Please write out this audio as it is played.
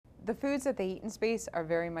The foods that they eat in space are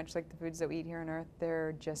very much like the foods that we eat here on Earth.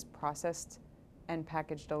 They're just processed and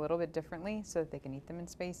packaged a little bit differently so that they can eat them in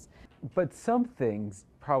space. But some things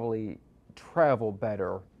probably travel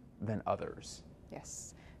better than others.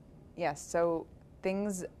 Yes. Yes, so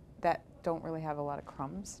things that don't really have a lot of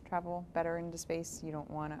crumbs travel better into space. You don't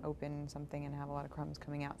want to open something and have a lot of crumbs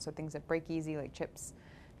coming out. So things that break easy, like chips,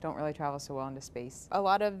 don't really travel so well into space. A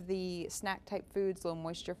lot of the snack type foods, low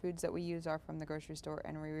moisture foods that we use are from the grocery store,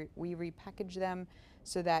 and we repackage them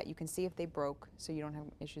so that you can see if they broke, so you don't have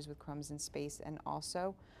issues with crumbs in space, and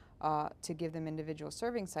also to give them individual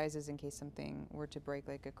serving sizes in case something were to break,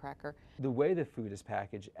 like a cracker. The way the food is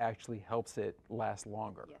packaged actually helps it last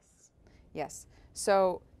longer. Yes. Yes.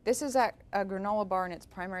 So this is a granola bar in its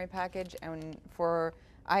primary package, and for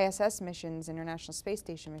ISS missions, International Space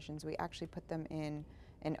Station missions, we actually put them in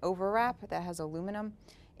an overwrap that has aluminum,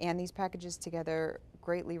 and these packages together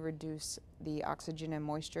greatly reduce the oxygen and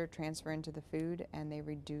moisture transfer into the food, and they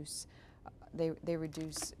reduce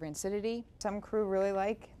rancidity. Some crew really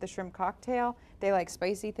like the shrimp cocktail. They like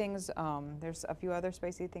spicy things. There's a few other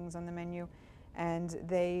spicy things on the menu, and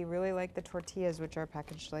they really like the tortillas, which are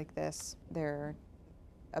packaged like this. Their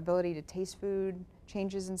ability to taste food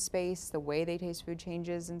changes in space. The way they taste food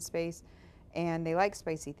changes in space. And they like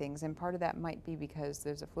spicy things, and part of that might be because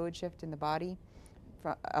there's a fluid shift in the body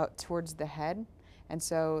towards the head, and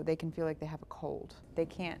so they can feel like they have a cold. They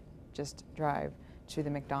can't just drive to the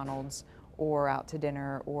McDonald's or out to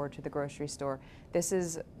dinner or to the grocery store. This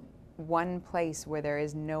is one place where there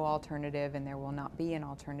is no alternative, and there will not be an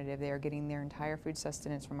alternative. They are getting their entire food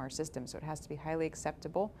sustenance from our system, so it has to be highly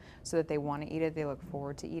acceptable so that they want to eat it, they look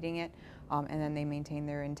forward to eating it, and then they maintain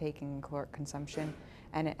their intake and caloric consumption.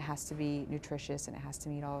 And it has to be nutritious, and it has to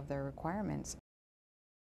meet all of their requirements.